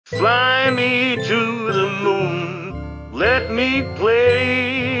Fly me to the moon, let me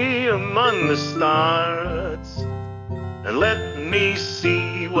play among the stars, and let me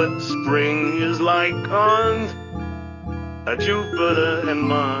see what spring is like on Jupiter and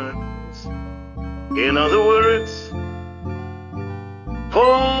Mars. In other words,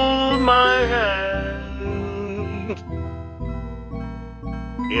 hold my hand.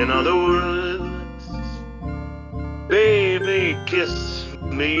 In other words, baby, kiss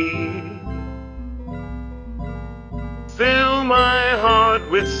me. Fill my heart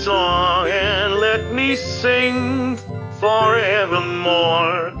with song and let me sing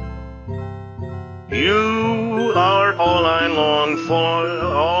forevermore. You are all I long for,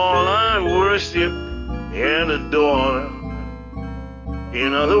 all I worship and adore.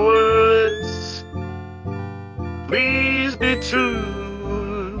 In other words, please be true.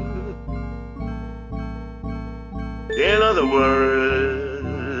 In other words,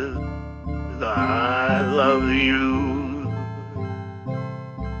 I love you.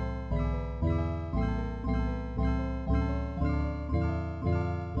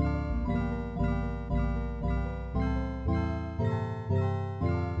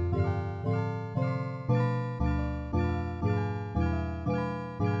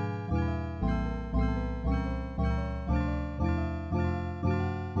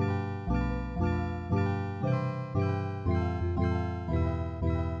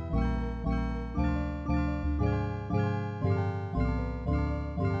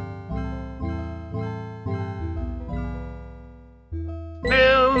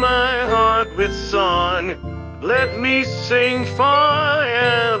 Fill my heart with song, let me sing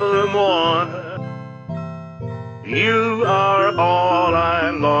forevermore. You are all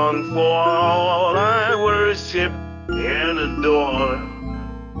I long for, all I worship and adore.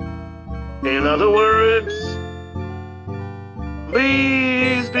 In other words,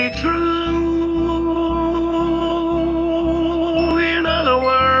 please be true. In other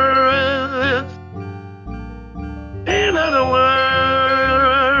words, in other words,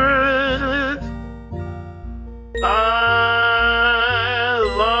 I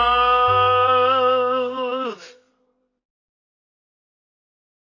love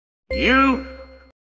you.